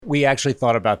We actually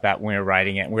thought about that when we were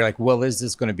writing it. We were like, well, is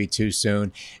this going to be too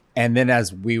soon? And then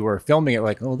as we were filming it, we're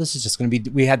like, oh, this is just going to be,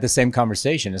 we had the same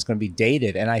conversation. It's going to be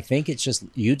dated. And I think it's just,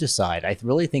 you decide. I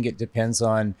really think it depends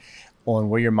on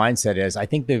where your mindset is. I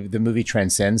think the movie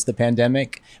transcends the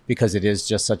pandemic because it is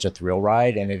just such a thrill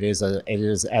ride, and it is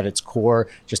at its core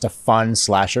just a fun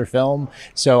slasher film.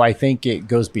 So I think it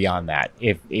goes beyond that.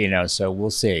 If so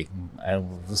we'll see.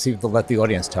 We'll see if they'll let the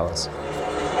audience tell us.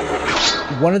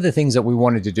 One of the things that we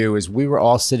wanted to do is we were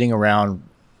all sitting around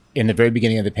in the very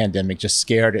beginning of the pandemic, just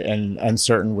scared and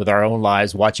uncertain with our own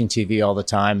lives, watching TV all the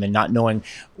time and not knowing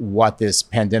what this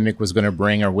pandemic was going to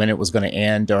bring or when it was going to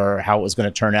end or how it was going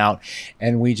to turn out.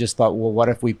 And we just thought, well, what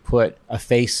if we put a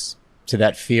face to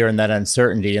that fear and that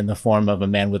uncertainty in the form of a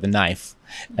man with a knife?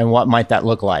 And what might that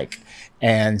look like?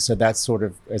 And so that's sort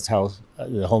of is how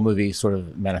the whole movie sort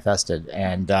of manifested.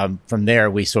 And from there,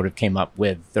 we sort of came up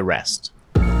with the rest.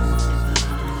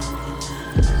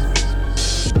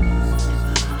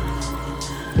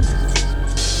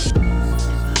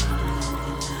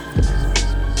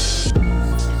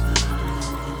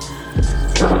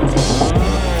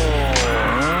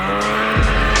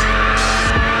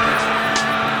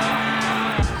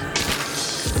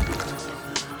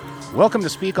 Welcome to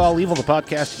Speak All Evil, the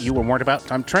podcast you were warned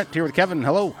about. I'm Trent, here with Kevin.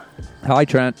 Hello. Hi,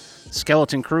 Trent.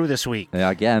 Skeleton crew this week.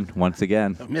 Yeah, once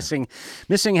again. Missing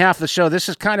half the show. This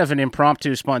is kind of an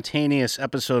impromptu, spontaneous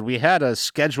episode. We had a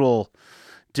schedule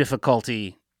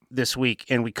difficulty this week,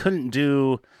 and we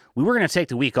were going to take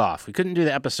the week off. We couldn't do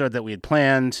the episode that we had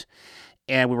planned,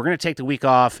 and we were going to take the week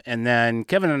off, and then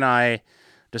Kevin and I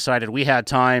decided we had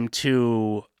time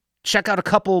to check out a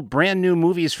couple brand new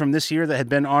movies from this year that had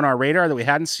been on our radar that we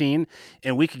hadn't seen,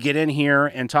 and we could get in here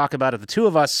and talk about it, the two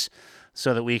of us,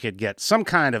 so that we could get some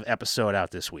kind of episode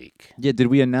out this week. Yeah, did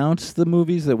we announce the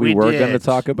movies that we were going to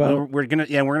talk about? We're going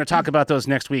to talk about those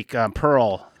next week,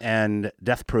 Pearl and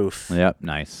Death Proof. Yep,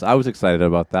 nice. I was excited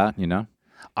about that,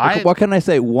 What can I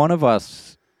say? One of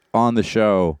us on the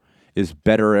show is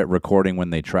better at recording when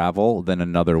they travel than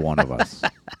another one of us.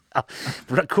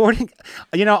 Recording,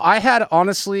 I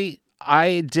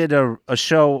did a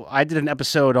show, I did an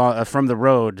episode from the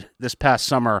road this past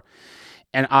summer,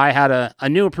 and I had a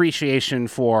new appreciation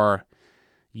for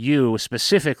you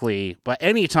specifically, but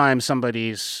anytime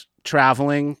somebody's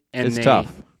traveling and it's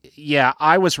tough. Yeah,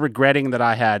 I was regretting that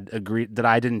I had agreed, that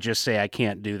I didn't just say I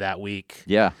can't do that week.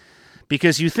 Yeah.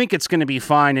 Because you think it's going to be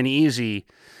fine and easy,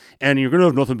 and you're going to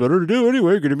have nothing better to do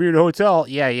anyway. You're going to be in a hotel.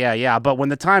 Yeah. But when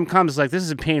the time comes, like, this is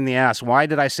a pain in the ass. Why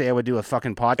did I say I would do a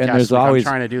fucking podcast? And I'm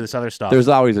trying to do this other stuff. There's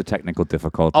always a technical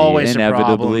difficulty. Always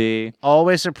inevitably. A problem.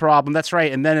 Always a problem. That's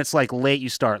right. And then it's like late. You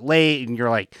start late, and you're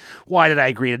like, why did I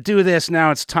agree to do this? Now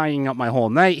it's tying up my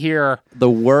whole night here. The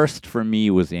worst for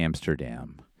me was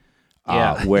Amsterdam,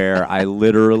 where I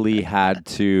literally had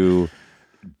to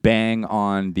bang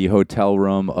on the hotel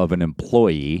room of an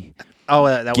employee. Oh,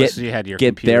 that was you had your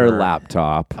get computer. their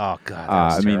laptop. Oh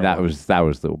God, that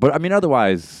was the. But I mean,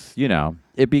 otherwise, you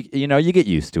get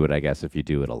used to it, I guess, if you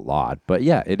do it a lot. But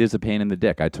yeah, it is a pain in the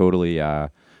dick. I totally, I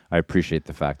appreciate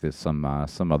the fact that some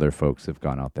other folks have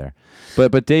gone out there.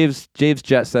 But Dave's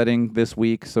jet setting this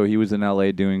week, so he was in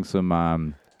LA doing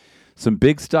some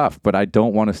big stuff, but I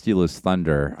don't want to steal his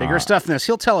thunder. Bigger stuff than this.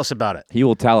 He'll tell us about it. He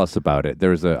will tell us about it.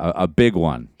 There's a big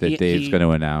one that Dave's going to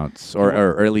announce,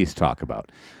 or at least talk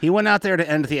about. He went out there to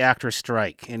end the actor's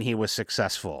strike, and he was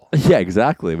successful. Yeah,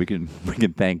 exactly. We can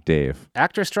thank Dave.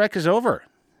 Actor's strike is over.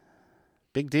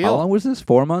 Big deal. How long was this?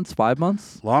 4 months? 5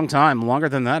 months? Long time. Longer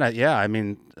than that.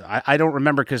 I don't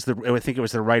remember because I think it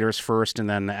was the writers first and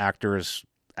then the actors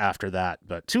after that.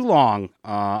 But too long.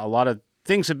 A lot of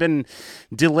things have been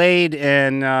delayed,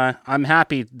 and I'm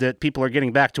happy that people are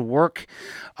getting back to work.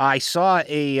 I saw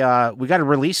we got a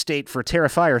release date for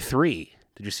Terrifier 3.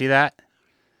 Did you see that?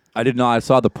 I did not. I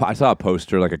saw a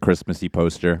poster, like a Christmassy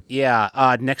poster.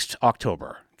 Yeah, next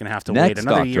October. Gonna have to wait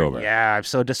another October. year. Yeah, I'm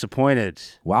so disappointed.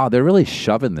 Wow, they're really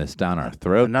shoving this down our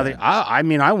throat. I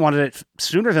wanted it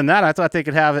sooner than that. I thought they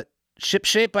could have it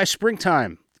ship-shape by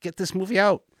springtime. Get this movie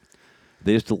out.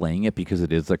 They're just delaying it because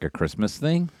it is like a Christmas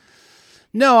thing?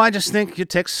 No, I just think it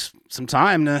takes some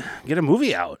time to get a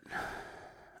movie out.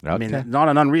 Okay. I mean, not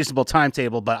an unreasonable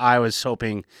timetable, but I was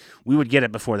hoping we would get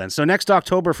it before then. So next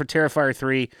October for Terrifier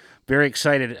 3, very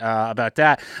excited about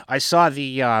that. I saw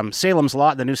the Salem's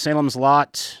Lot, the new Salem's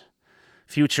Lot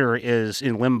future is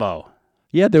in limbo.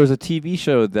 Yeah, there was a TV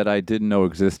show that I didn't know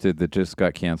existed that just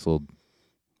got canceled.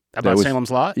 About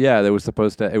Salem's Lot? Yeah, it was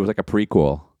like a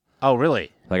prequel. Oh,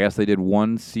 really? I guess they did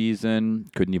one season,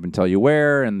 couldn't even tell you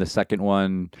where, and the second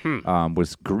one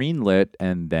was greenlit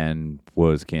and then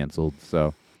was canceled.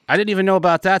 So I didn't even know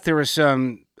about that. There was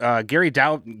some Gary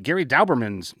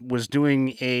Dauberman was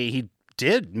doing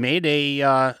made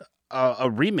a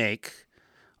remake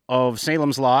of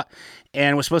Salem's Lot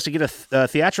and was supposed to get a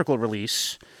theatrical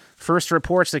release. First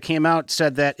reports that came out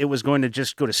said that it was going to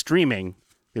just go to streaming.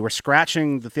 They were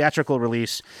scratching the theatrical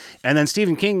release. And then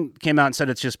Stephen King came out and said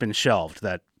it's just been shelved,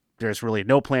 that there's really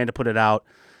no plan to put it out.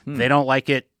 They don't like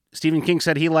it. Stephen King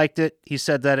said he liked it. He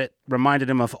said that it reminded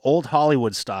him of old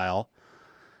Hollywood style.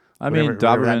 I mean,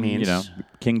 Dauberman,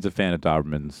 King's a fan of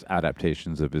Dauberman's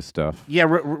adaptations of his stuff. Yeah,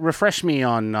 refresh me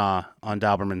on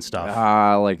Dauberman stuff.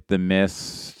 Like The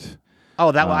Mist. Oh,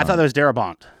 I thought that was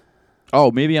Darabont.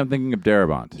 Oh, maybe I'm thinking of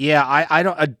Darabont. Yeah, I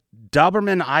don't.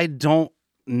 Dauberman, I don't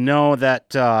know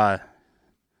that.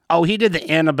 He did the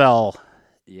Annabelle.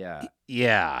 Yeah.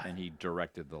 Yeah. And he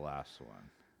directed the last one.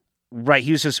 Right,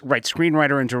 he was just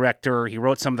screenwriter and director. He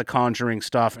wrote some of the Conjuring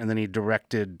stuff, and then he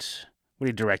directed. What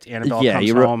did he direct? Annabelle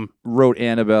Comes Home. Wrote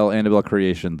Annabelle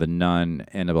Creation, The Nun,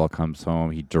 Annabelle Comes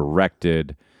Home. He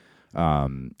directed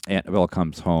Annabelle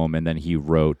Comes Home, and then he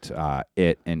wrote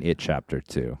It and It Chapter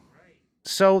 2.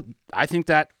 So I think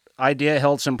that idea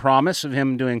held some promise of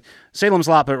him doing Salem's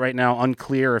Lot, but right now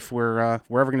unclear if we're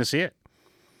ever going to see it.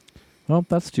 Well,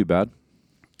 that's too bad.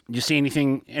 Did you see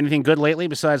anything good lately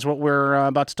besides what we're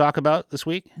about to talk about this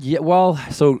week? Yeah, well,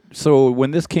 so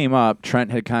when this came up, Trent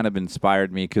had kind of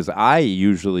inspired me because I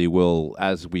usually will,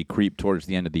 as we creep towards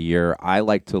the end of the year, I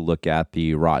like to look at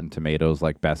the Rotten Tomatoes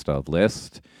best of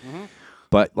list. Mm-hmm.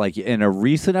 But in a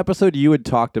recent episode, you had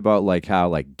talked about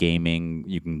how gaming,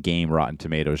 you can game Rotten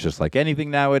Tomatoes just like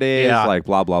anything nowadays,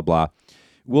 blah blah blah.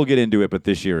 We'll get into it, but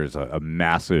this year is a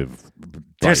massive.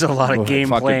 There's a lot of game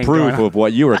playing proof of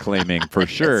what you were claiming for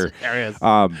sure. There is.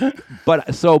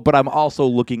 But I'm also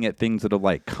looking at things that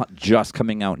are just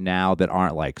coming out now that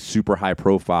aren't super high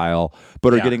profile,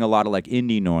 but are getting a lot of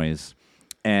indie noise.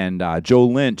 And Joe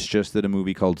Lynch just did a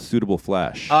movie called Suitable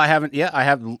Flesh. I haven't. Yeah, I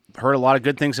have heard a lot of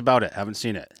good things about it. Haven't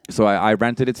seen it. So I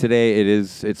rented it today.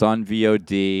 It's on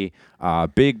VOD.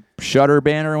 Big Shudder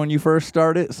banner when you first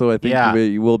start it. So I think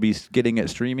we will be getting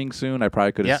it streaming soon. I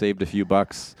probably could have saved a few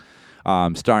bucks.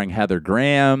 Starring Heather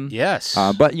Graham. Yes.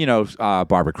 But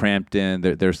Barbara Crampton.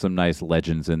 There's some nice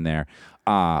legends in there.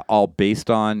 All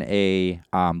based on a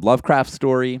Lovecraft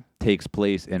story. Takes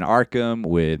place in Arkham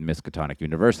with Miskatonic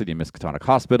University and Miskatonic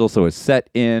Hospital. So it's set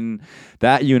in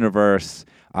that universe,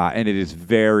 and it is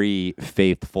very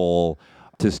faithful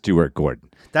to Stuart Gordon.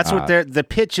 That's what the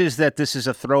pitch is, that this is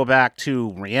a throwback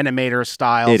to Reanimator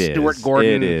style, Stuart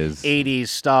Gordon, 80s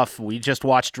stuff. We just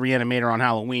watched Reanimator on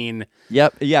Halloween.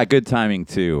 Yep. Yeah, good timing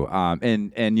too.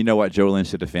 And you know what? Joe Lynch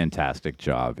did a fantastic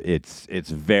job. It's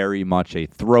very much a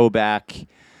throwback.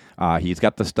 He's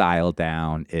got the style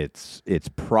down. It's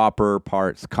proper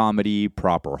parts comedy,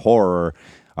 proper horror,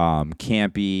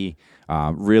 campy,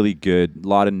 really good. A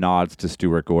lot of nods to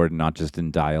Stuart Gordon, not just in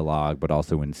dialogue, but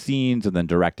also in scenes and then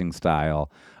directing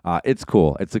style. It's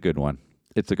cool. It's a good one.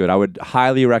 I would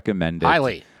highly recommend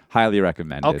it. Highly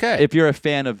recommend it. Okay. If you're a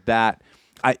fan of that,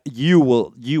 you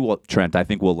will, Trent, I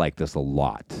think will like this a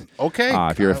lot. Okay.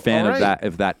 If you're a fan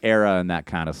of that era and that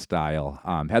kind of style,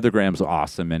 Heather Graham's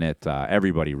awesome in it.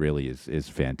 Everybody really is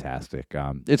fantastic.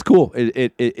 It's cool.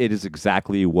 It is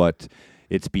exactly what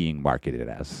it's being marketed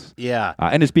as. Yeah.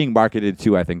 And it's being marketed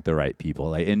to, I think, the right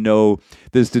people. And no,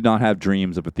 this did not have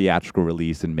dreams of a theatrical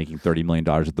release and making $30 million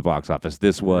at the box office.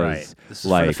 This was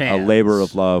a labor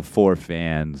of love for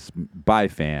fans, by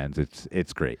fans.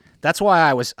 It's great. That's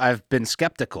why I've been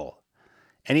skeptical.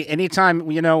 Anytime,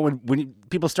 when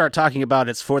people start talking about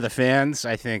it's for the fans,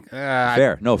 I think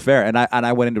fair. And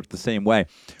I went into it the same way.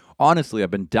 Honestly, I've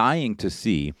been dying to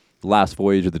see The Last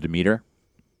Voyage of the Demeter.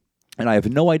 And I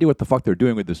have no idea what the fuck they're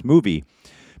doing with this movie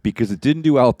because it didn't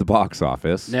do well at the box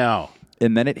office. No.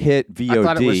 And then it hit VOD. I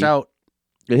thought it was out.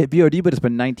 It hit VOD, but it's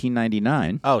been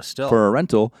 $19.99. Oh, still. For a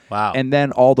rental. Wow. And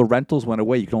then all the rentals went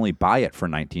away. You can only buy it for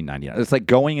 $19.99. It's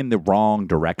going in the wrong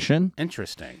direction.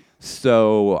 Interesting.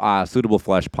 So Suitable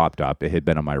Flesh popped up. It had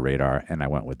been on my radar, and I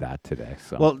went with that today.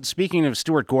 So. Well, speaking of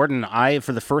Stuart Gordon,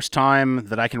 for the first time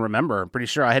that I can remember, I'm pretty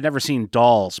sure I had never seen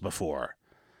Dolls before.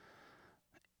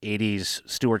 80s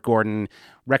Stuart Gordon,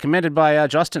 recommended by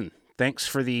Justin. Thanks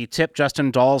for the tip,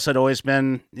 Justin. Dolls had always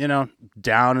been,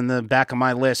 down in the back of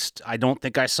my list. I don't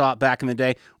think I saw it back in the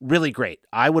day. Really great.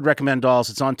 I would recommend Dolls.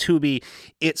 It's on Tubi.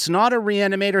 It's not a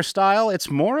Reanimator style. It's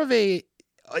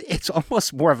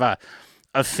almost more of a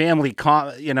family,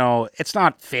 it's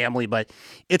not family, but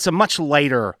it's a much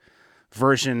lighter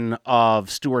version of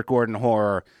Stuart Gordon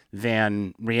horror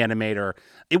than Reanimator.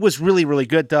 It was really, really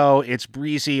good, though. It's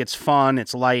breezy, it's fun,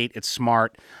 it's light, it's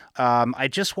smart. I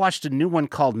just watched a new one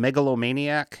called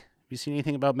Megalomaniac. You seen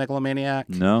anything about Megalomaniac?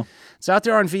 No. It's out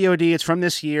there on VOD. It's from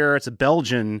this year. It's a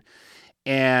Belgian.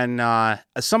 And I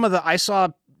saw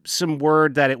some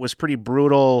word that it was pretty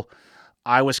brutal.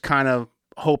 I was kind of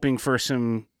hoping for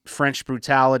some French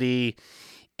brutality.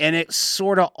 And it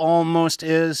sort of almost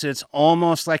is. It's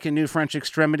almost like a new French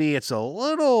Extremity. It's a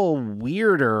little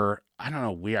weirder. I don't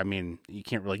know. Weird. I mean, you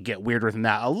can't really get weirder than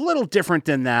that. A little different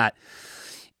than that.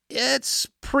 It's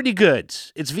pretty good.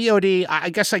 It's VOD. I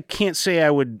guess I can't say I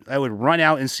would run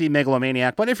out and see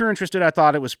Megalomaniac, but if you're interested, I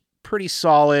thought it was pretty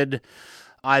solid.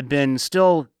 I've been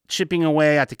still chipping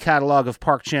away at the catalog of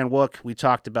Park Chan-wook. We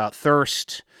talked about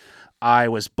Thirst. I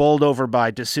was bowled over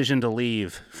by Decision to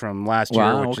Leave from last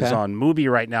year, which is on Mubi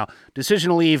right now. Decision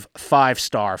to Leave,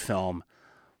 5-star film.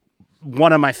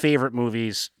 One of my favorite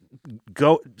movies.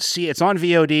 Go see it's on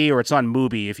VOD or it's on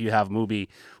Mubi if you have Mubi.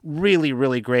 Really,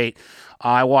 really great.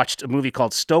 I watched a movie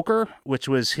called Stoker, which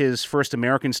was his first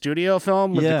American studio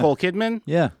film with Nicole Kidman.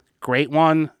 Yeah. Great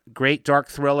one. Great dark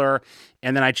thriller.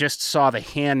 And then I just saw The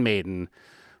Handmaiden,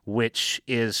 which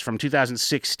is from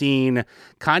 2016.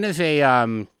 Kind of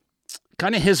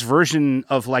his version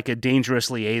of like a Dangerous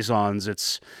Liaisons.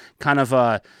 It's kind of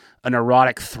an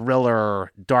erotic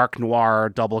thriller, dark noir,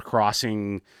 double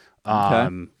crossing.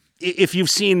 If you've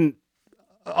seen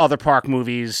other Park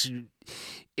movies,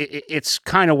 it's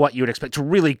kind of what you would expect. It's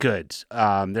really good.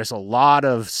 There's a lot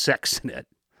of sex in it.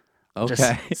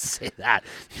 Okay. Just say that.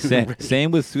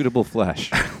 Same with Suitable Flesh.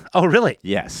 Oh, really?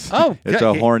 Yes. Oh, it's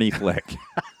a horny flick.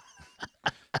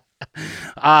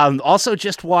 Also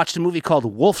just watched a movie called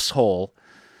Wolf's Hole.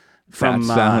 That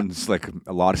sounds like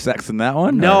a lot of sex in that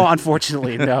one? No, or?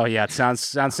 Unfortunately, no. Yeah, it sounds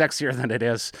sexier than it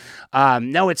is.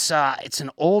 No, it's an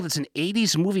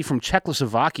 80s movie from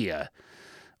Czechoslovakia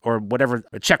or whatever,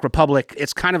 Czech Republic.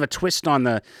 It's kind of a twist on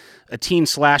a teen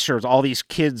slasher. All these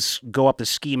kids go up the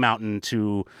ski mountain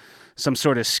to some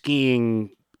sort of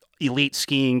elite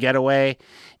skiing getaway,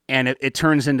 and it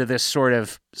turns into this sort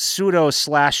of pseudo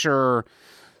slasher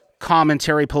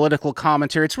political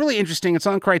commentary. It's really interesting. It's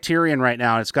on Criterion right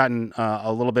now. It's gotten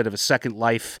a little bit of a second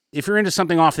life. If you're into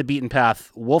something off the beaten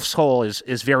path, Wolf's Hole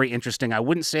is very interesting. I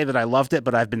wouldn't say that I loved it,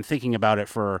 but I've been thinking about it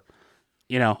for,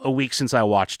 a week since I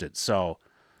watched it. So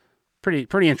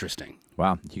pretty interesting.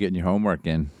 Wow. You're getting your homework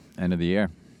in. End of the year.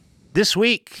 This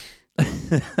week,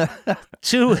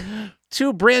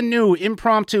 two brand new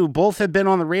impromptu. Both have been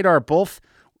on the radar. Both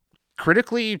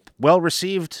critically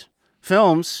well-received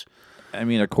films. I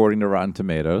mean, according to Rotten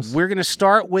Tomatoes. We're going to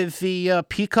start with the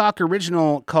Peacock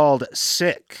original called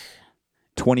Sick.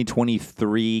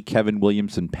 2023, Kevin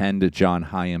Williamson penned John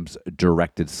Hyams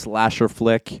directed slasher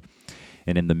flick.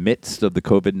 And in the midst of the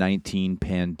COVID-19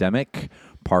 pandemic,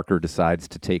 Parker decides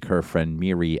to take her friend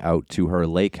Miri out to her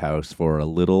lake house for a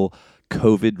little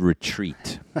COVID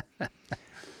retreat.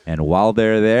 And while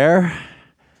they're there,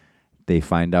 they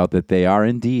find out that they are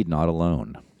indeed not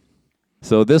alone.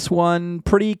 So this one,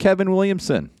 pretty Kevin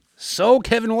Williamson. So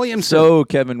Kevin Williamson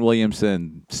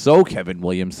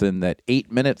that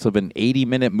 8 minutes of an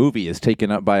 80-minute movie is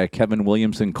taken up by a Kevin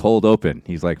Williamson cold open.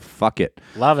 He's like, fuck it.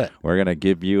 Love it. We're going to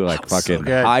give you like fucking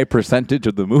high percentage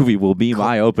of the movie will be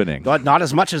my opening. But not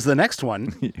as much as the next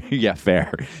one. Yeah,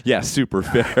 fair. Yeah, super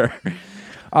fair.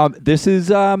 This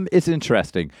is, it's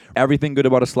interesting. Everything good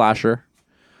about a slasher.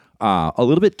 A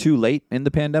little bit too late in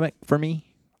the pandemic for me.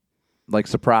 Like,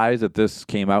 surprised that this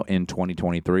came out in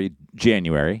 2023,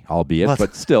 January, albeit,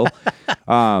 but still.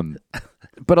 But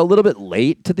a little bit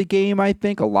late to the game, I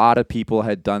think. A lot of people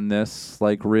had done this,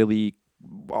 like, really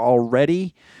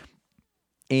already.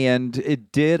 And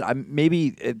it did. Maybe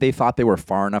they thought they were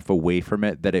far enough away from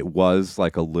it that it was,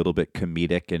 like, a little bit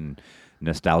comedic and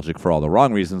nostalgic for all the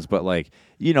wrong reasons, but like,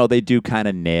 they do kind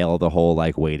of nail the whole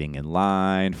like waiting in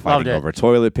line, fighting over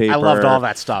toilet paper. I loved all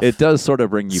that stuff. It does sort of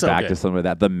bring you back to some of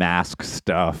that, the mask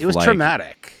stuff. It was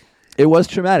traumatic. It was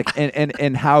traumatic,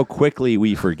 and how quickly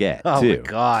we forget, too. Oh, my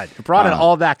God. It brought it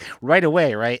all back right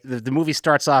away, right? The movie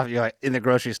starts off, you're like, in the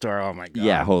grocery store, oh, my God.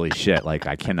 Yeah, holy shit. Like,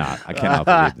 I cannot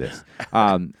believe this.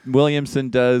 Williamson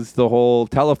does the whole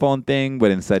telephone thing,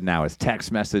 but instead now it's text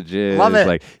messages. Love it.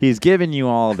 Like, he's giving you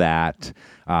all that.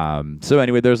 So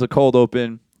anyway, there's a cold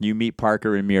open. You meet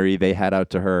Parker and Miri. They head out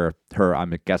to her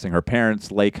I'm guessing her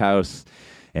parents' lake house,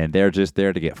 and they're just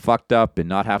there to get fucked up and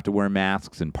not have to wear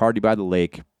masks and party by the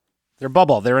lake. They're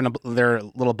bubble. They're in their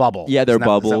little bubble. Yeah, they're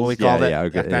bubbles. Is that what we called it?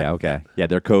 Yeah, okay. Yeah,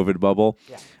 their COVID bubble.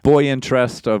 Yeah. Boy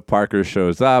interest of Parker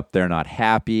shows up. They're not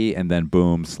happy. And then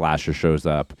boom, slasher shows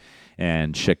up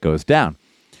and shit goes down.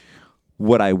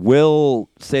 What I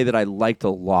will say that I liked a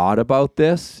lot about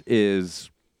this is,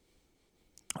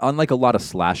 unlike a lot of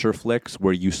slasher flicks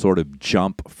where you sort of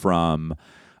jump from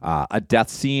a death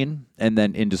scene and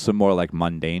then into some more like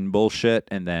mundane bullshit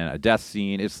and then a death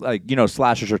scene. It's like,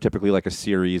 slashers are typically like a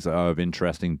series of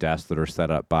interesting deaths that are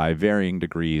set up by varying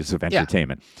degrees of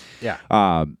entertainment.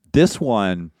 Yeah. This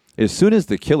one, as soon as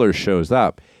the killer shows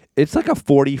up, it's like a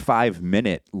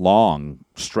 45-minute long,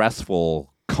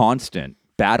 stressful, constant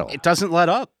battle. It doesn't let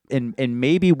up. And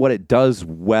maybe what it does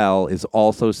well is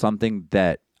also something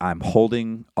that I'm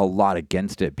holding a lot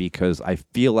against it because I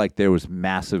feel like there was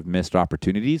massive missed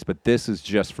opportunities, but this is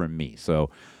just from me.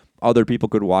 So other people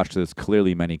could watch this.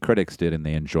 Clearly, many critics did, and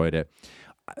they enjoyed it.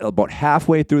 About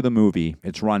halfway through the movie,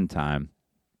 it's runtime,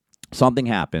 something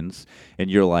happens, and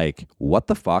you're like, what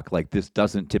the fuck? Like, this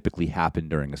doesn't typically happen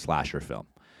during a slasher film.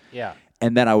 Yeah.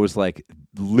 And then I was like,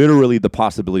 literally, the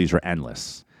possibilities are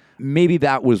endless. Maybe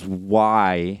that was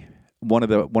why one of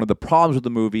the problems with the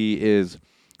movie is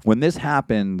when this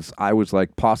happens, I was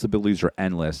like, possibilities are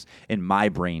endless. And my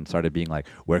brain started being like,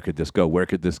 where could this go? Where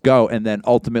could this go? And then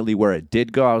ultimately where it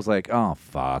did go, I was like, oh,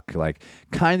 fuck. Like,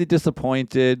 kind of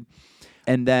disappointed.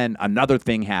 And then another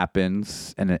thing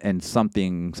happens and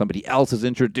somebody else is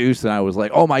introduced. And I was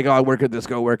like, oh, my God, where could this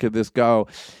go? Where could this go?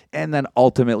 And then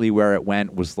ultimately where it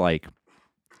went was like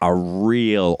a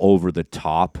real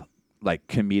over-the-top like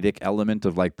comedic element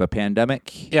of like the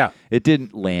pandemic. Yeah. It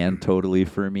didn't land totally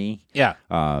for me. Yeah.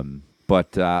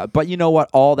 But you know what?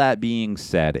 All that being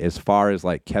said, as far as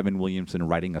like Kevin Williamson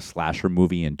writing a slasher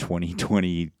movie in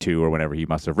 2022 or whenever he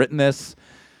must have written this,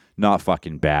 not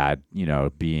fucking bad,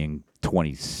 being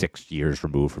 26 years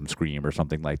removed from Scream or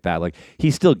something like that. Like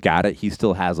he still got it. He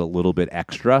still has a little bit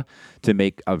extra to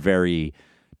make a very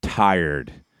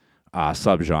tired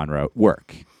subgenre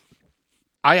work.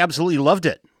 I absolutely loved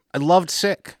it. I loved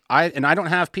Sick. I don't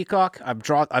have Peacock. I've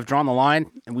drawn the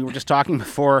line, and we were just talking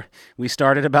before we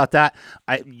started about that.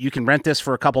 You can rent this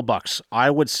for a couple bucks. I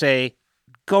would say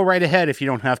go right ahead if you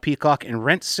don't have Peacock and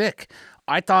rent Sick.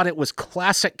 I thought it was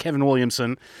classic Kevin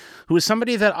Williamson, who is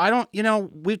somebody that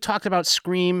we've talked about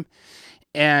Scream,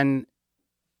 and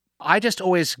I just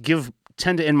always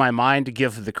tend to in my mind to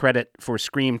give the credit for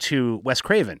Scream to Wes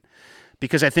Craven,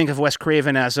 because I think of Wes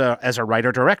Craven as a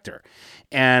writer-director.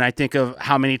 And I think of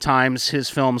how many times his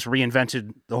films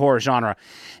reinvented the horror genre.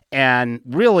 And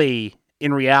really,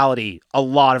 in reality, a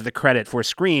lot of the credit for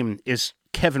Scream is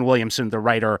Kevin Williamson, the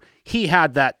writer. He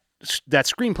had that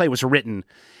screenplay was written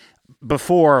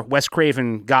before Wes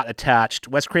Craven got attached.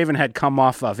 Wes Craven had come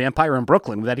off Vampire in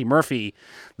Brooklyn with Eddie Murphy,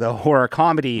 the horror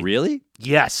comedy. Really?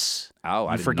 Yes. Oh,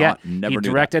 I forget. Never he knew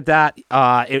directed that.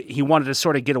 He wanted to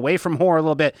sort of get away from horror a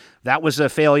little bit. That was a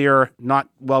failure, not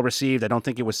well received. I don't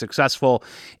think it was successful.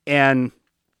 And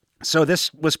so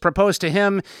this was proposed to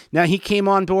him. Now he came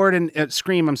on board and at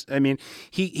Scream. I mean,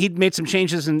 he'd made some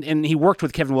changes and he worked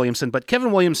with Kevin Williamson. But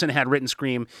Kevin Williamson had written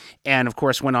Scream and, of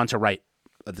course, went on to write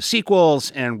the sequels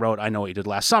and wrote I Know What You Did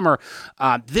Last Summer.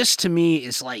 This to me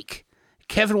is like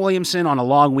Kevin Williamson on a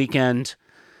long weekend,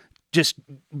 just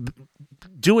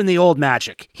doing the old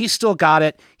magic. He's still got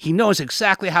it. He knows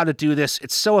exactly how to do this.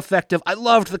 It's so effective. I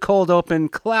loved the cold open,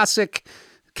 classic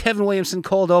Kevin Williamson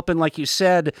cold open. Like you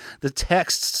said, the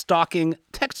text stalking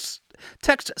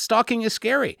is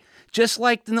scary. Just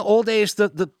like in the old days,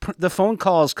 the phone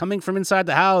calls coming from inside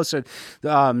the house, and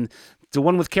the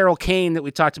one with Carol Kane that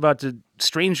we talked about, the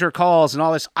stranger calls and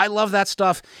all this. I love that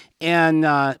stuff. And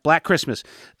Black Christmas,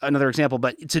 another example.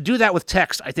 But to do that with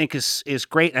text, I think is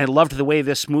great. And I loved the way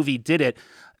this movie did it.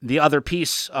 The other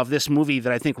piece of this movie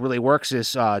that I think really works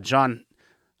is John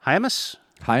Hyams,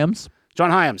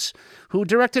 who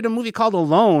directed a movie called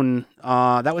Alone.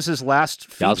 That was his last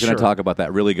feature. Yeah, I was going to talk about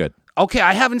that. Really good. Okay,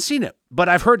 I haven't seen it, but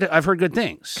I've heard good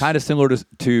things. Kind of similar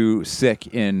to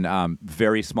Sick in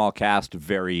very small cast,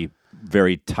 very,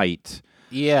 very tight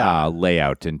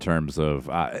layout in terms of,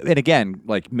 and again,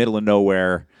 like middle of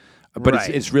nowhere, but right.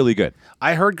 it's really good.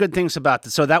 I heard good things about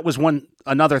this. So that was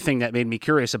another thing that made me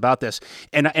curious about this.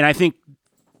 And I think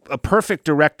a perfect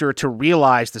director to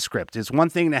realize the script. It's one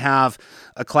thing to have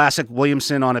a classic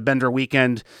Williamson on a Bender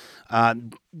weekend,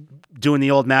 doing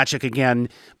the old magic again,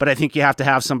 but I think you have to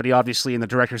have somebody obviously in the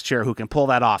director's chair who can pull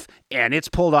that off. And it's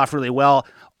pulled off really well.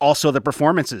 Also, the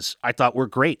performances I thought were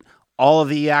great. All of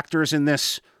the actors in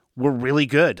this were really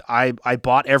good. I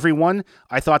bought everyone.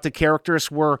 I thought the characters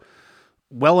were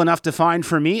well enough defined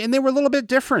for me, and they were a little bit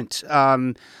different.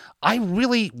 I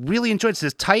really, really enjoyed this.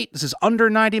 It's tight. This is under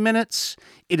 90 minutes.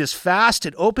 It is fast.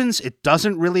 It opens. It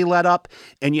doesn't really let up.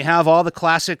 And you have all the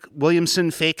classic Williamson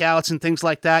fake outs and things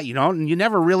like that. You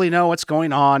never really know what's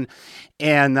going on.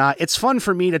 And it's fun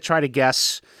for me to try to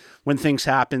guess when things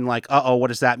happen, like, what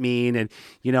does that mean? And,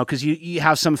 because you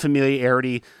have some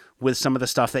familiarity with some of the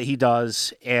stuff that he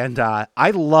does. And I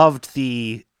loved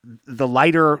the the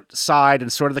lighter side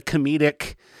and sort of the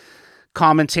comedic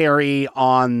commentary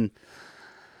on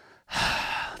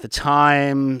the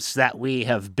times that we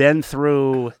have been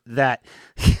through, that,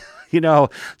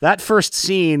 that first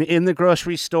scene in the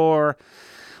grocery store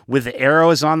with the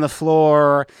arrows on the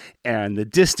floor and the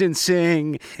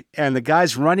distancing and the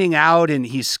guy's running out and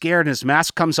he's scared and his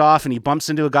mask comes off and he bumps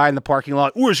into a guy in the parking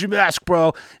lot. Where's your mask,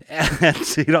 bro? And,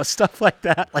 stuff like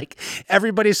that. Like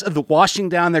everybody's washing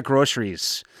down their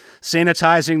groceries,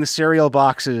 sanitizing the cereal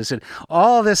boxes and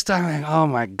all this time. Like, oh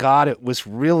my God, it was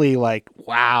really like,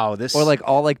 wow. This Or like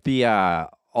all like the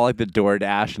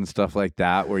DoorDash and stuff like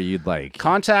that, where you'd like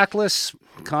contactless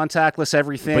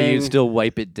everything. But you'd still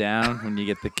wipe it down when you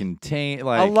get the contain.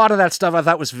 Like a lot of that stuff I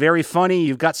thought was very funny.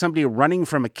 You've got somebody running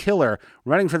from a killer,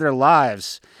 running for their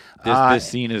lives. This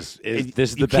scene is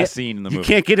the best scene in the movie. You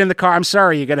can't get in the car. I'm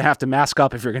sorry, you're gonna have to mask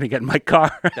up if you're gonna get in my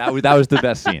car. That was the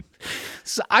best scene.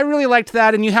 So I really liked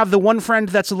that. And you have the one friend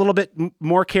that's a little bit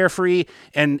more carefree,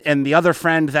 and the other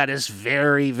friend that is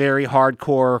very, very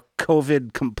hardcore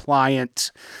COVID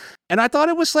compliant. And I thought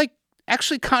it was like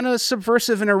actually kind of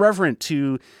subversive and irreverent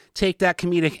to take that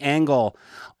comedic angle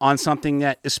on something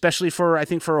that, especially for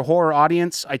a horror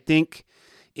audience, I think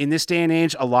in this day and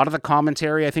age, a lot of the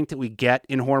commentary I think that we get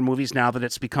in horror movies now that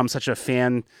it's become such a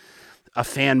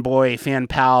fanboy, fan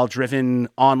pal driven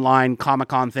online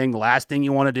Comic-Con thing. The last thing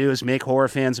you want to do is make horror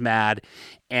fans mad.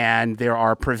 And there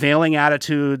are prevailing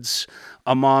attitudes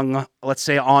among, let's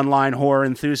say, online horror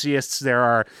enthusiasts. There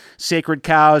are sacred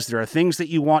cows. There are things that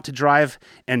you want to drive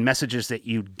and messages that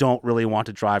you don't really want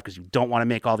to drive because you don't want to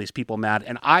make all these people mad.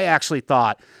 And I actually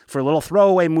thought for a little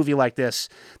throwaway movie like this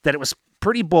that it was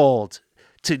pretty bold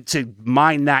to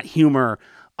mine that humor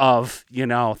of,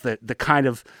 the kind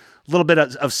of little bit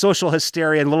of social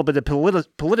hysteria and a little bit of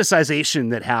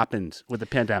politicization that happened with the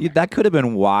pandemic. Yeah, that could have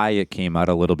been why it came out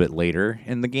a little bit later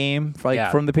in the game,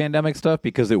 from the pandemic stuff,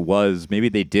 because maybe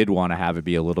they did want to have it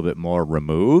be a little bit more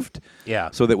removed,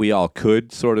 so that we all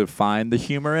could sort of find the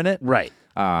humor in it. Right.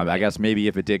 I guess maybe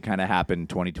if it did kind of happen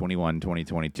 2021,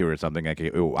 2022 or something, like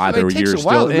either it you're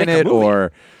still in it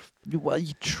or... Well,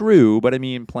 true, but I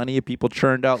mean, plenty of people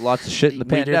churned out lots of shit in the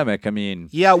pandemic. I mean,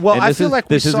 yeah. Well, I feel like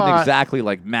this isn't exactly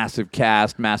like massive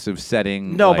cast, massive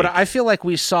setting. No, but I feel like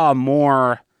we saw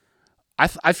more.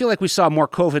 I feel like we saw more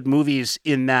COVID movies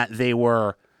in that they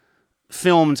were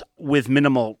filmed with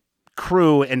minimal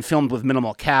crew and filmed with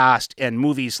minimal cast, and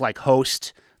movies like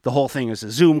Host, the whole thing is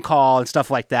a Zoom call and stuff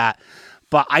like that.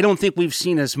 But I don't think we've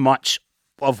seen as much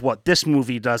of what this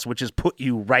movie does, which is put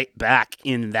you right back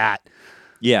in that.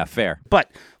 Yeah, fair. But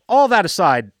all that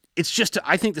aside,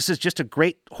 I think this is just a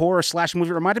great horror / movie.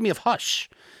 It reminded me of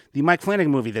Hush, the Mike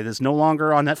Flanagan movie that is no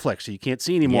longer on Netflix, so you can't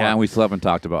see anymore. Yeah, and we still haven't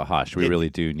talked about Hush. We really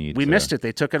do need We missed it.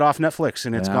 They took it off Netflix,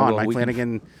 and it's gone. Mike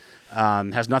Flanagan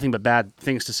has nothing but bad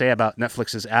things to say about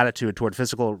Netflix's attitude toward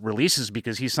physical releases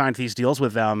because he signed these deals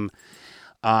with them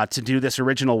to do this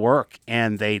original work,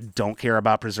 and they don't care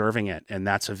about preserving it, and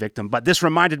that's a victim. But this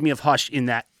reminded me of Hush in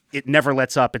that it never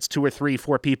lets up. It's 2 or 3,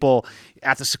 4 people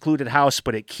at the secluded house,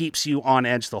 but it keeps you on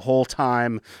edge the whole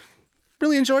time.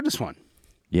 Really enjoyed this one.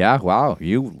 Yeah, wow.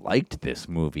 You liked this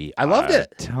movie. I loved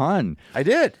it. A ton. I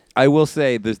did. I will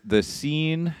say the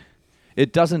scene,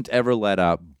 it doesn't ever let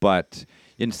up, but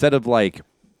instead of like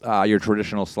your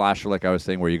traditional slasher, like I was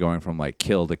saying, where you're going from like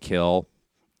kill to kill.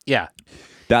 Yeah.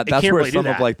 That's where really some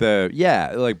of like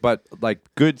but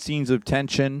good scenes of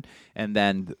tension, and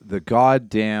then the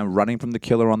goddamn running from the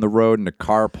killer on the road and the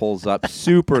car pulls up,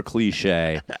 super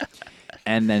cliche.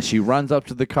 And then she runs up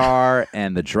to the car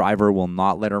and the driver will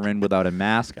not let her in without a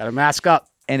mask. Got a mask up.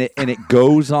 And it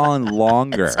goes on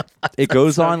longer. It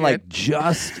goes on like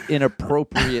just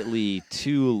inappropriately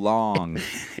too long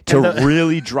to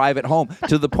really drive it home,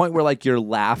 to the point where like you're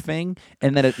laughing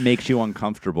and then it makes you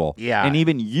uncomfortable. Yeah. And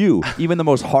even the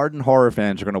most hardened horror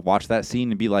fans are going to watch that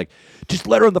scene and be like, just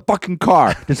let her in the fucking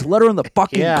car. Just let her in the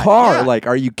fucking car. Yeah. Like,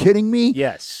 are you kidding me?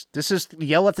 Yes. This is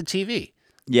yell at the TV.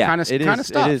 Yeah, kind of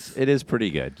stuff. It is pretty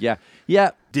good. Yeah.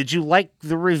 Yeah. Did you like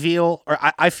the reveal? Or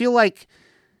I feel like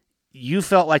you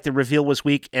felt like the reveal was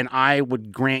weak, and I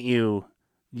would grant you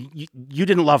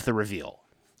didn't love the reveal.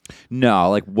 No,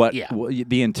 like what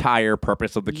the entire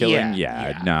purpose of the killing?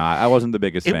 Yeah. No, I wasn't the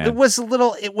biggest fan. It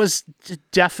was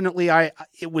definitely,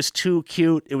 it was too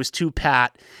cute. It was too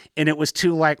pat, and it was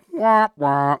too like, wah,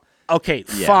 wah. Okay,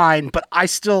 fine, but I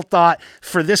still thought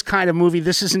for this kind of movie,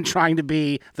 this isn't trying to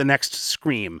be the next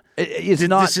Scream. It's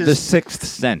not The Sixth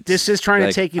Sense. This is trying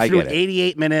to take you through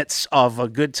 88 minutes of a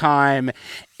good time,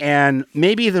 and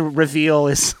maybe the reveal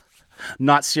is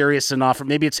not serious enough, or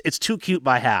maybe it's too cute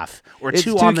by half, or It's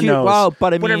too too on the cute. nose. Well,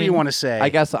 but I mean, whatever you want to say. I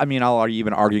guess I'll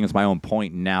even argue against my own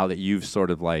point now that you've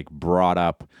sort of like brought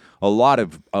up a lot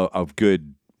of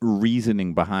good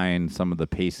reasoning behind some of the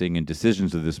pacing and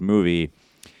decisions of this movie.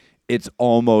 It's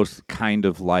almost kind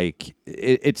of like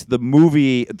it's the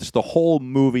movie. It's the whole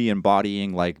movie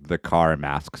embodying like the car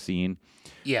mask scene.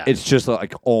 Yeah, It's just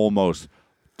like almost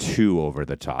too over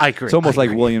the top. I agree. It's almost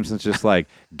like Williamson's just like,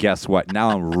 guess what?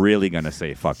 Now I'm really gonna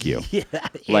say fuck you. yeah.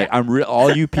 Like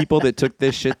all you people that took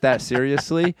this shit that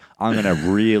seriously, I'm gonna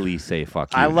really say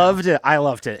fuck you. I now. loved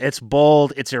it. It's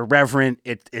bold. It's irreverent.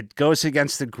 It goes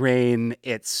against the grain.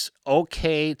 It's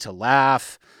okay to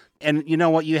laugh. And you know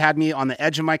what? You had me on the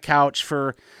edge of my couch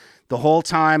for the whole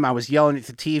time. I was yelling at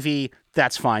the TV.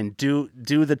 That's fine. Do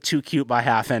the too cute by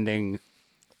half ending.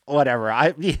 Whatever.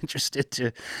 I'd be interested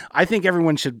to. I think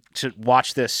everyone should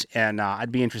watch this, and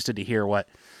I'd be interested to hear what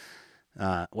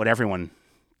everyone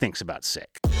thinks about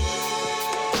Sick.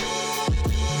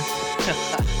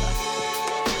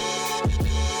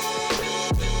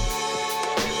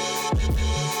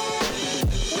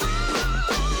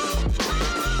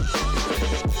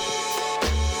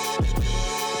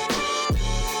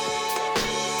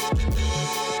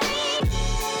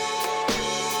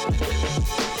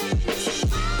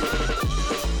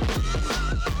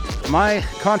 My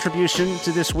contribution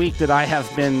to this week that I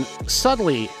have been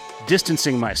subtly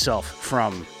distancing myself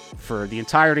from for the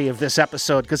entirety of this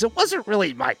episode, because it wasn't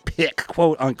really my pick,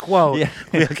 quote unquote. Yeah.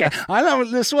 Okay, I know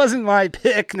this wasn't my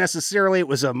pick necessarily. It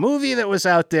was a movie that was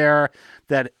out there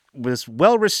that was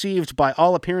well received by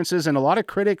all appearances, and a lot of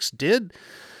critics did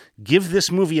give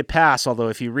this movie a pass, although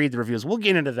if you read the reviews, we'll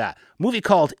get into that. Movie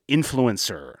called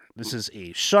Influencer. This is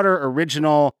a Shudder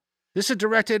original. This is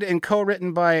directed and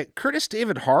co-written by Curtis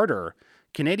David Harder,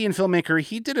 Canadian filmmaker.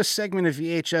 He did a segment of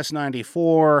VHS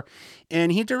 94,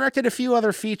 and he directed a few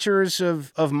other features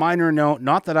of minor note,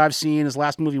 not that I've seen. His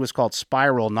last movie was called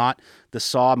Spiral, not the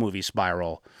Saw movie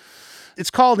Spiral. It's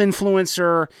called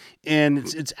Influencer, and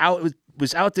it's out. It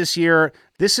was out this year.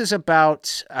 This is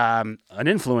about an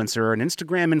influencer, an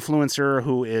Instagram influencer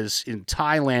who is in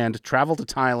Thailand, traveled to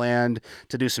Thailand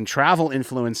to do some travel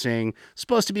influencing,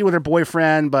 supposed to be with her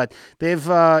boyfriend, but they've,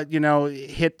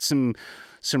 hit some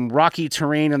rocky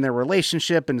terrain in their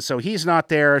relationship, and so he's not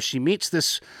there. She meets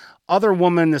this other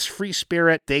woman, this free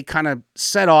spirit. They kind of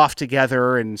set off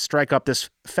together and strike up this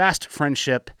fast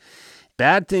friendship.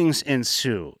 Bad things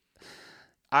ensue.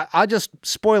 I just,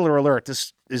 spoiler alert,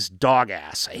 this is dog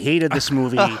ass. I hated this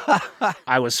movie.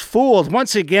 I was fooled.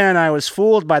 Once again, I was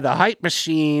fooled by the hype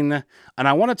machine. And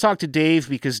I want to talk to Dave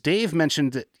because Dave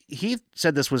mentioned that he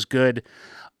said this was good.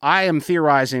 I am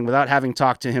theorizing, without having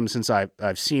talked to him since I've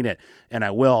seen it, and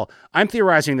I will, I'm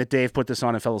theorizing that Dave put this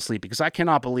on and fell asleep because I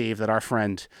cannot believe that our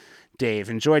friend Dave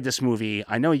enjoyed this movie.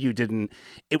 I know you didn't.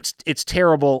 It's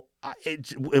terrible.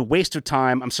 It's a waste of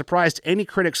time. I'm surprised any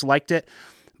critics liked it.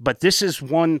 But this is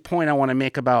one point I want to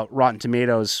make about Rotten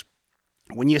Tomatoes.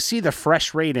 When you see the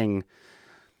fresh rating,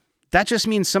 that just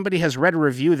means somebody has read a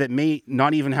review that may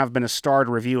not even have been a starred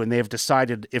review, and they have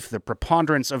decided if the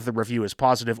preponderance of the review is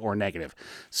positive or negative.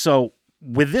 So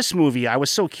with this movie, I was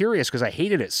so curious because I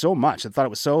hated it so much. I thought it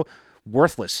was so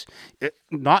worthless.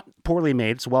 Not poorly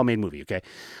made. It's a well-made movie, okay?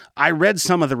 I read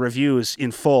some of the reviews in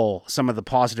full, some of the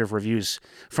positive reviews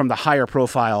from the higher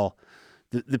profile,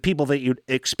 the people that you'd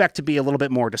expect to be a little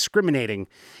bit more discriminating.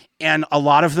 And a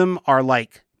lot of them are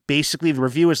like, basically the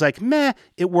review is like, meh,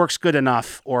 it works good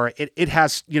enough. Or it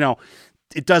has,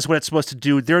 it does what it's supposed to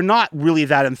do. They're not really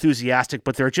that enthusiastic,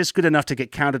 but they're just good enough to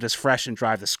get counted as fresh and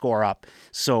drive the score up.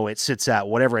 So it sits at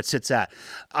whatever it sits at.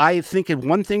 I think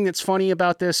one thing that's funny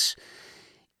about this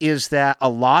is that a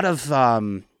lot of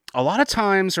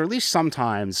times, or at least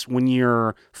sometimes, when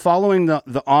you're following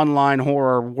the online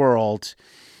horror world,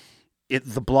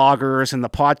 the bloggers and the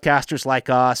podcasters like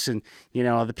us and,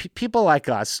 the people like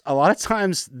us, a lot of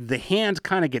times the hand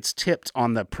kind of gets tipped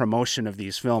on the promotion of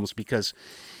these films because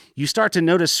you start to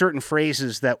notice certain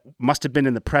phrases that must have been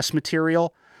in the press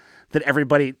material that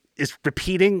everybody is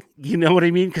repeating, you know what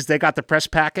I mean? Because they got the press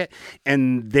packet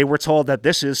and they were told that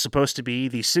this is supposed to be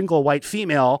the single white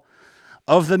female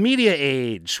of the media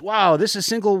age. Wow, this is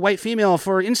single white female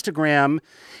for Instagram.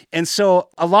 And so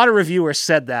a lot of reviewers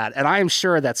said that, and I am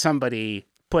sure that somebody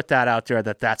put that out there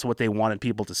that that's what they wanted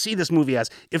people to see this movie as.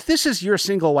 If this is your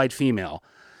single white female,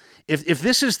 if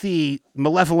this is the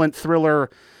malevolent thriller,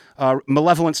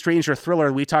 malevolent stranger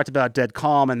thriller we talked about, Dead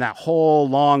Calm, and that whole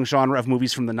long genre of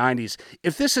movies from the 90s,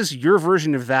 if this is your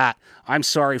version of that, I'm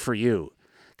sorry for you.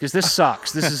 because this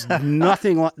sucks. This is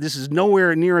nothing. This is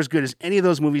nowhere near as good as any of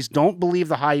those movies. Don't believe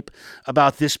the hype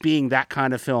about this being that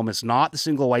kind of film. It's not the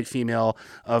single white female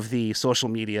of the social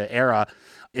media era.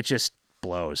 It just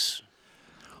blows.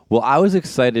 Well, I was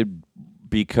excited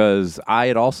because I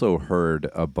had also heard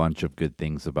a bunch of good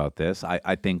things about this.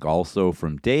 I think also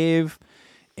from Dave.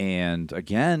 And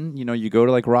again, you go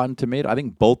to like Rotten Tomato. I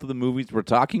think both of the movies we're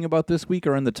talking about this week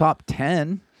are in the top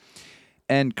 10.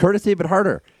 And Curtis David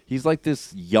Harder, he's like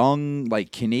this young,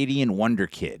 like Canadian wonder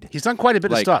kid. He's done quite a bit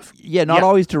of stuff. Yeah, not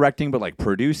always directing, but like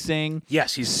producing.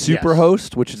 Yes, he's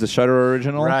Superhost, which is a Shudder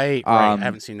original. Right. I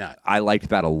haven't seen that. I liked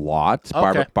that a lot.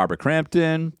 Okay. Barbara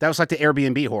Crampton. That was like the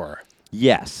Airbnb horror.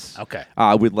 Yes. Okay.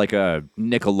 With like a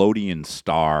Nickelodeon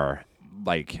star.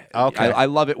 Like, okay. I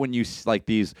love it when you like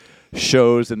these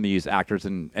shows and these actors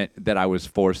and that I was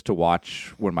forced to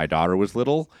watch when my daughter was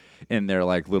little, and they're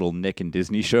like little Nick and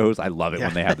Disney shows. I love it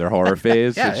when they have their horror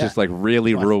phase. It's just like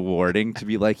really rewarding to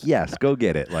be like, yes, go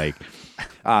get it. Like,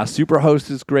 Superhost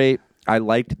is great. I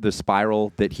liked the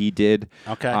spiral that he did.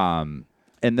 Okay. And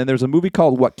then there's a movie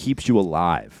called What Keeps You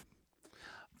Alive.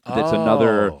 That's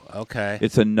another. Okay.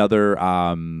 It's another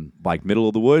like middle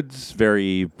of the woods.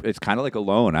 It's kind of like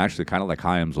Alone, actually, kind of like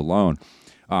Chaim's Alone.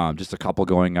 Just a couple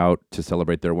going out to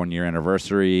celebrate their 1-year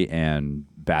anniversary, and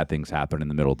bad things happen in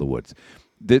the middle of the woods.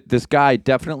 This guy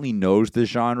definitely knows the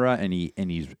genre, and he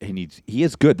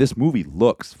is good. This movie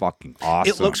looks fucking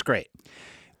awesome. It looks great.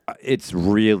 It's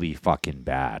really fucking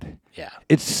bad. Yeah.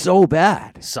 It's so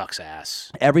bad. Sucks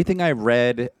ass. Everything I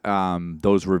read,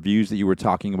 those reviews that you were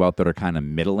talking about that are kind of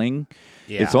middling,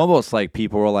 it's almost like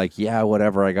people were like, yeah,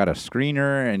 whatever, I got a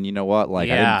screener, and you know what? Like,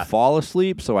 I didn't fall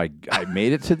asleep, so I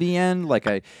made it to the end.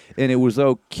 And it was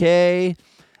okay.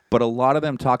 But a lot of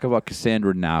them talk about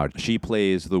Cassandra Naud. She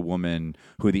plays the woman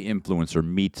who the influencer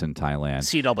meets in Thailand.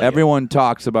 CW. Everyone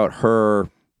talks about her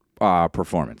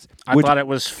performance. I thought it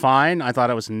was fine. I thought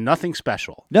it was nothing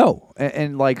special. No,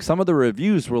 and like some of the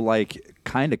reviews were like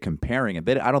kind of comparing it.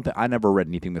 I never read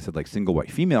anything that said like single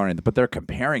white female or anything, but they're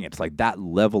comparing it to like that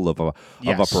level of a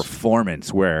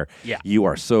performance where you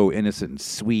are so innocent and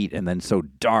sweet, and then so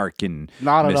dark and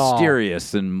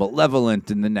mysterious and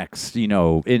malevolent in the next,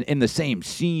 in the same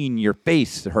scene, her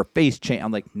face change.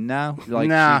 I'm like, no,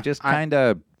 she just kind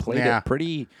of played it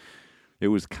pretty. It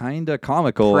was kind of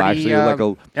comical, actually.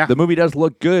 The movie does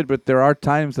look good, but there are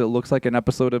times that it looks like an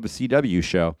episode of a CW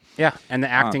show. Yeah, and the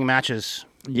acting matches.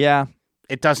 Yeah.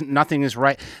 Nothing is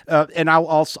right. And I'll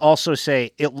also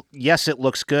say, it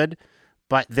looks good,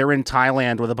 but they're in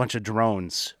Thailand with a bunch of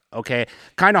drones. Okay?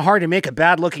 Kind of hard to make a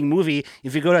bad-looking movie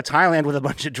if you go to Thailand with a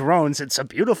bunch of drones. It's a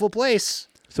beautiful place.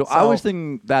 So I was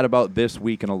thinking that about this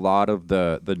week, and a lot of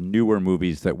the newer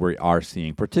movies that we are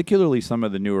seeing, particularly some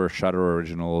of the newer Shudder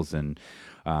originals, and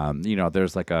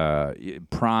there's like a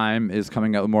Prime is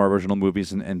coming out with more original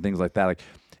movies and things like that. Like,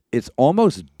 it's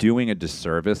almost doing a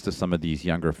disservice to some of these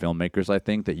younger filmmakers, I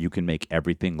think, that you can make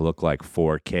everything look like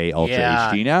 4K Ultra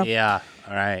HD now. Yeah,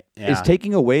 all right. Yeah. It's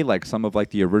taking away like some of like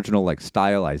the original like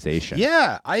stylization.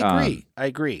 Yeah, I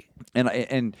agree.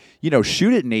 And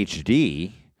shoot it in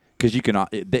HD. Because you can,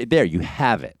 there you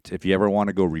have it. If you ever want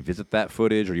to go revisit that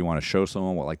footage, or you want to show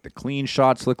someone what like the clean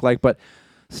shots look like, but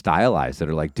stylize it,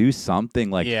 or like do something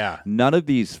like. None of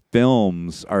these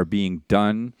films are being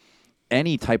done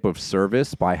any type of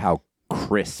service by how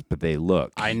crisp they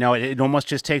look. I know it almost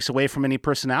just takes away from any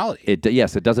personality. It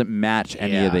doesn't match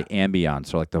any of the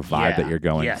ambience or like the vibe that you're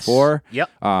going for. Yep.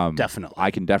 Definitely.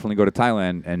 I can definitely go to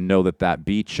Thailand and know that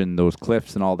beach and those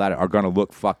cliffs and all that are going to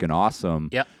look fucking awesome.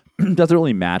 Yep. Doesn't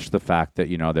really match the fact that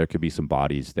there could be some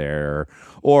bodies there,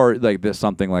 or like there's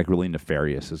something like really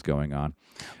nefarious is going on.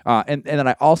 And then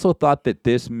I also thought that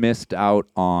this missed out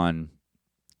on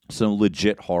some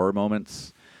legit horror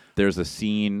moments. There's a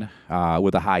scene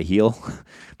with a high heel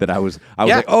that I was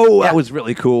like, that was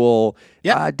really cool.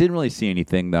 Yeah, I didn't really see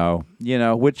anything though.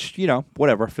 Which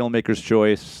whatever, filmmaker's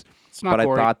choice. It's not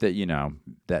gory. I thought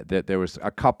that that there was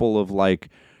a couple of like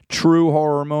true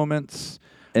horror moments.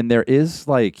 And there is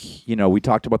like, we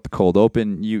talked about the cold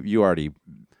open. You already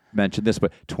mentioned this,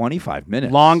 but 25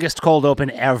 minutes. Longest cold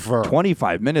open ever.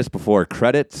 25 minutes before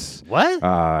credits. What?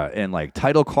 And like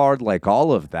title card, like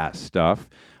all of that stuff.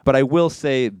 But I will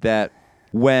say that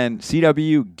when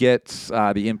CW gets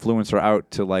the influencer out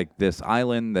to like this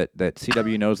island that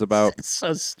CW knows about. It's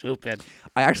so stupid.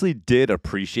 I actually did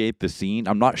appreciate the scene.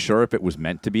 I'm not sure if it was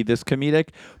meant to be this comedic,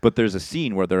 but there's a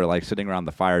scene where they're like sitting around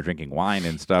the fire drinking wine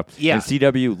and stuff. Yeah. And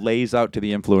CW lays out to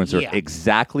the influencer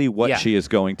exactly what she is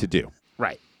going to do.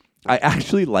 Right. I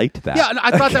actually liked that. Yeah, and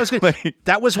I thought that was good.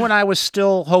 That was when I was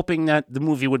still hoping that the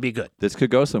movie would be good. This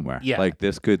could go somewhere. Yeah. Like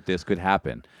this could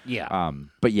happen. Yeah.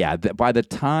 But yeah, by the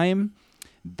time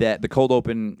that the cold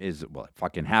open is,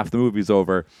 fucking half the movie's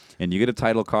over, and you get a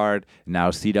title card. Now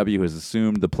CW has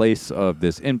assumed the place of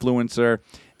this influencer,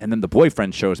 and then the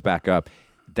boyfriend shows back up.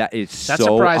 That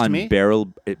surprised me.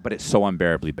 unbearable, but it's so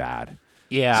unbearably bad.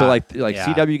 Yeah. So like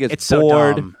yeah. CW gets It's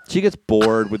bored. So dumb. She gets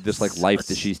bored with this like So life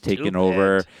that she's taken stupid.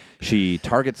 over. She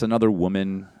targets another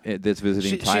woman that's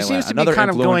visiting Thailand. She seems to another be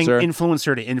kind influencer. of going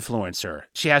influencer to influencer.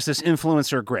 She has this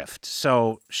influencer grift.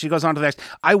 So she goes on to the next.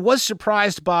 I was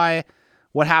surprised by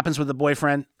what happens with the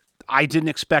boyfriend. I didn't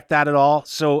expect that at all.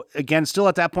 So again, still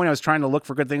at that point, I was trying to look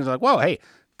for good things. Like, whoa, hey,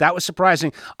 that was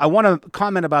surprising. I want to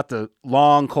comment about the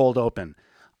long cold open.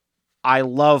 I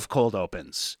love cold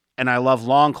opens, and I love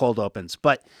long cold opens.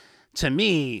 But to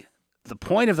me, the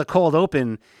point of the cold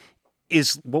open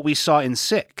is what we saw in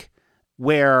Sick,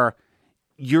 where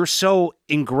you're so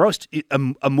engrossed.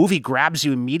 A movie grabs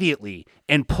you immediately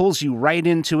and pulls you right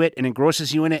into it and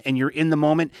engrosses you in it, and you're in the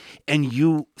moment, and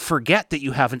you forget that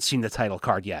you haven't seen the title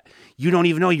card yet. You don't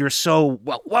even know. You're so,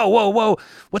 whoa,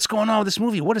 what's going on with this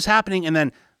movie? What is happening? And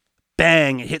then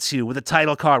bang, it hits you with a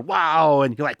title card. Wow.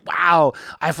 And you're like, wow,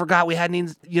 I forgot we hadn't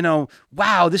even,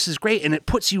 wow, this is great. And it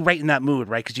puts you right in that mood,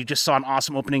 right? Because you just saw an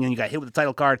awesome opening and you got hit with the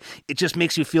title card. It just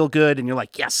makes you feel good. And you're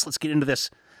like, yes, let's get into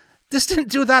this. This didn't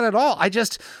do that at all.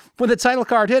 When the title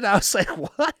card hit, I was like,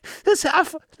 what?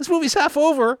 This movie's half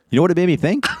over. You know what it made me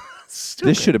think?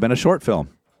 This should have been a short film.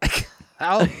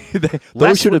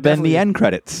 Those should have been the end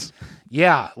credits.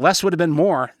 Yeah, less would have been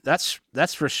more. That's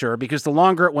for sure. Because the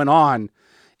longer it went on,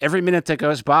 every minute that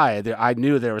goes by, I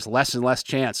knew there was less and less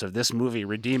chance of this movie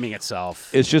redeeming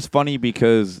itself. It's just funny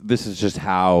because this is just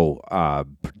how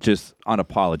just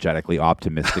unapologetically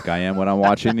optimistic I am when I'm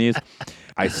watching these.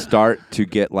 I start to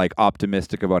get like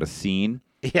optimistic about a scene.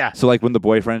 Yeah. So like when the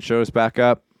boyfriend shows back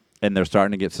up and they're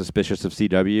starting to get suspicious of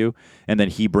CW, and then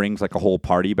he brings like a whole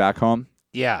party back home.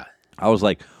 Yeah. I was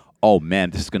like, oh man,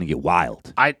 this is going to get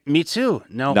wild. Me too.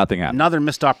 No, nothing happened. Another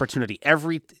missed opportunity.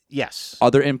 Yes.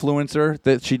 Other influencer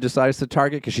that she decides to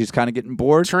target because she's kind of getting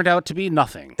bored. Turned out to be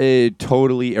nothing. A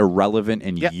totally irrelevant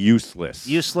and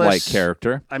useless like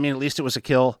character. I mean, at least it was a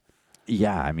kill.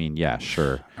 Yeah, I mean, yeah,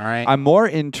 sure. All right. I'm more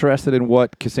interested in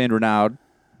what Cassandra Naud,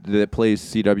 that plays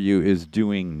CW, is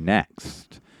doing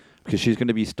next. Because she's going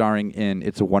to be starring in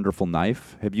It's a Wonderful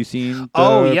Knife. Have you seen?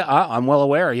 I'm well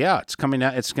aware. Yeah, it's coming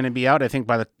out. It's going to be out, I think,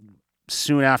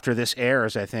 soon after this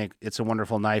airs. I think It's a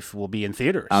Wonderful Knife will be in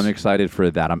theaters. I'm excited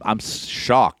for that. I'm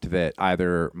shocked that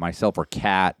either myself or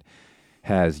Kat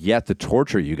has yet to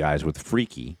torture you guys with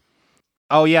Freaky.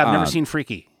 Oh, yeah, I've never seen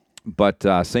Freaky.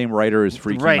 But same writer as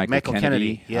Freaky, right, Michael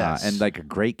Kennedy. Yes. And like a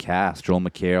great cast. Joel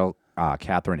McHale,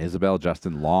 Catherine Isabel,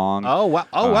 Justin Long. Oh, wow.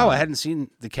 Wow. I hadn't seen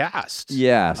the cast.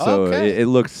 Yeah, so okay. it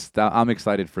looks, I'm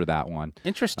excited for that one.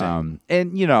 Interesting.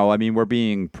 And, we're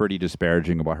being pretty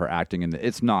disparaging about her acting, and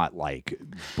it's not like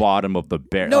bottom of the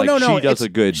barrel. No. She does a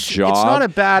good job. It's not a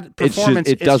bad performance.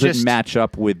 It doesn't match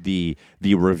up with the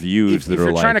reviews that if are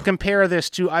you're like. trying to compare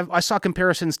this to, I saw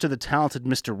comparisons to The Talented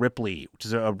Mr. Ripley, which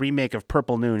is a remake of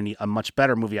Purple Noon, a much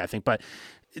better movie, I think, but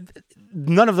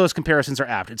none of those comparisons are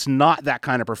apt. It's not that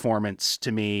kind of performance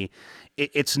to me.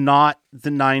 It's not the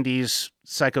 90s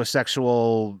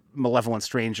psychosexual malevolent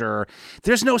stranger.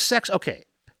 There's no sex. Okay.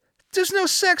 There's no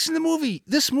sex in the movie.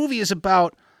 This movie is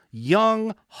about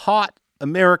young, hot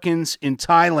Americans in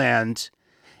Thailand,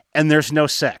 and there's no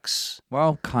sex.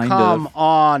 Well, kind of. Come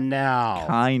on now.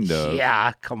 Kind of.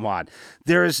 Yeah, come on.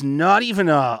 There's not even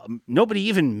nobody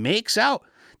even makes out.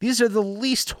 These are the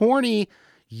least horny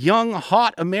young,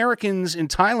 hot Americans in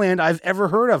Thailand I've ever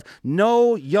heard of.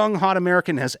 No young, hot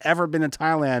American has ever been in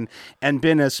Thailand and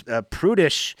been as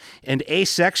prudish and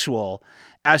asexual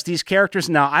as these characters.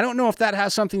 Now, I don't know if that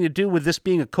has something to do with this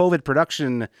being a COVID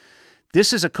production.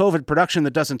 This is a COVID production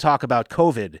that doesn't talk about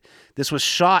COVID. This was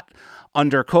shot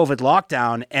under COVID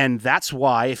lockdown, and that's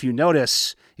why, if you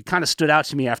notice, it kind of stood out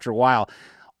to me after a while.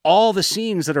 All the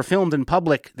scenes that are filmed in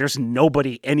public, there's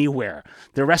nobody anywhere.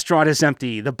 The restaurant is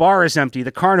empty. The bar is empty.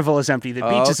 The carnival is empty. The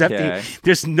beach is empty.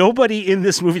 There's nobody in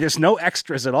this movie. There's no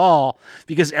extras at all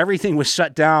because everything was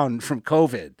shut down from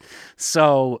COVID.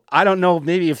 So I don't know,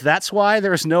 maybe if that's why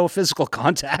there's no physical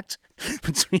contact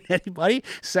between anybody,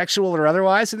 sexual or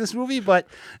otherwise, in this movie. But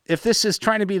if this is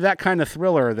trying to be that kind of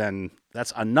thriller, then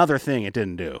that's another thing it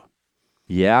didn't do.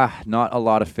 Yeah, not a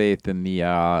lot of faith in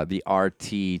the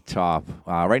RT top.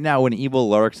 Right now, When Evil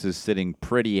Lurks is sitting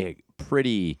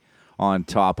pretty on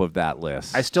top of that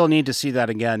list. I still need to see that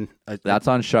again. That's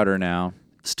on Shudder now.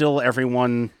 Still,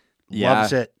 everyone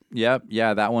loves it. Yep,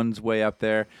 yeah, that one's way up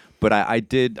there. But I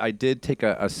did take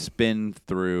a spin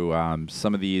through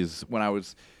some of these when I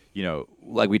was,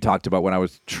 like we talked about, when I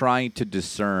was trying to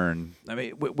discern. I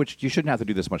mean, which you shouldn't have to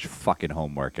do this much fucking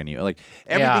homework, and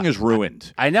everything is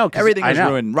ruined. I know. Everything is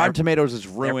ruined. Rotten Tomatoes is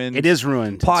ruined. It is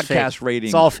ruined. Podcast ratings,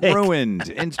 it's all fake. Ruined.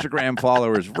 Instagram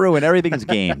followers ruined. Everything's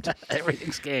gamed.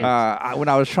 Everything's gamed. When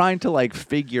I was trying to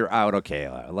figure out,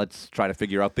 let's try to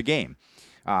figure out the game.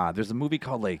 There's a movie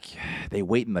called They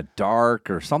Wait in the Dark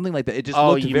or something like that. It just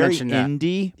looked very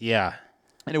indie. Yeah.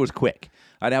 And it was quick.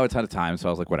 I didn't have a ton of time, so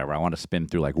I was like, whatever. I want to spin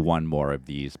through one more of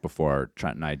these before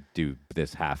Trent and I do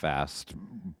this half-assed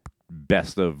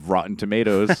best of Rotten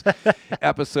Tomatoes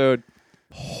episode.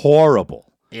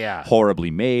 Horrible. Yeah.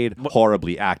 Horribly made,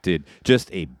 horribly acted. Just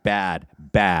a bad,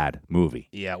 bad movie.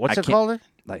 Yeah. What's it called?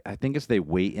 I think it's They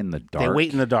Wait in the Dark. They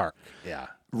Wait in the Dark. Yeah.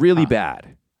 Really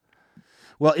bad.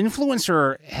 Well,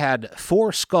 Influencer had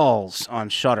 4 skulls on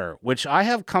Shudder, which I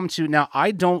have come to. Now, I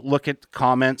don't look at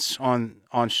comments on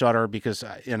Shudder because,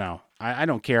 I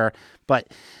don't care.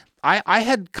 But I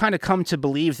had kind of come to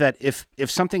believe that if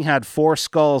something had 4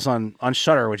 skulls on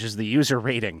Shudder, which is the user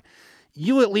rating,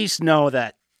 you at least know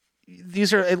that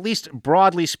these are, at least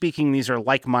broadly speaking, these are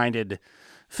like-minded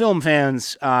film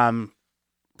fans.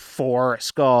 4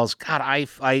 skulls. God,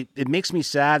 it makes me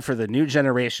sad for the new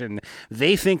generation.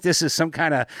 They think this is some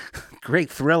kind of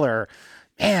great thriller.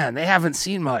 Man, they haven't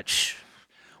seen much.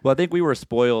 Well, I think we were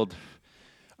spoiled,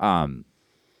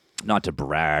 not to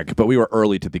brag, but we were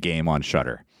early to the game on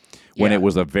Shudder when it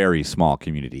was a very small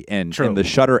community. And the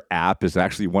Shudder app is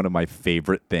actually one of my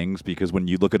favorite things because when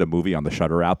you look at a movie on the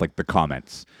Shudder app, the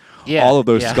comments, all of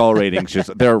those skull ratings,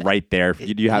 they're right there.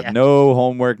 You have no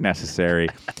homework necessary.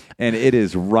 And it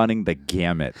is running the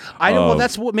gamut. I know. Well,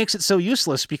 that's what makes it so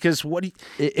useless because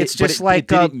it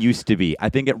didn't used to be. I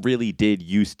think it really did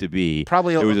used to be.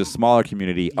 Probably it was a smaller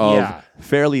community of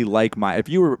fairly if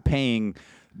you were paying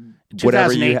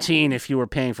whatever 2018, if you were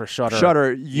paying for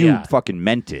Shudder, you fucking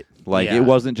meant it. It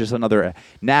wasn't just another.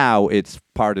 Now it's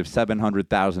part of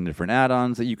 700,000 different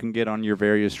add-ons that you can get on your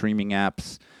various streaming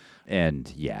apps.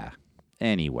 And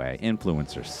anyway,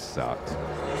 Influencer sucked.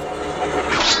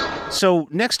 So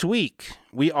next week,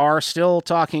 we are still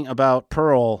talking about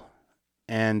Pearl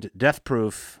and Death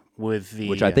Proof with the...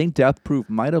 Which I think Death Proof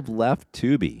might have left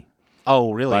Tubi.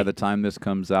 Oh, really? By the time this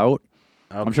comes out.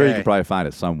 Okay. I'm sure you can probably find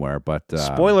it somewhere, but...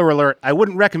 Spoiler alert, I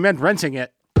wouldn't recommend renting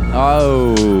it.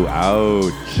 Oh,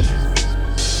 ouch.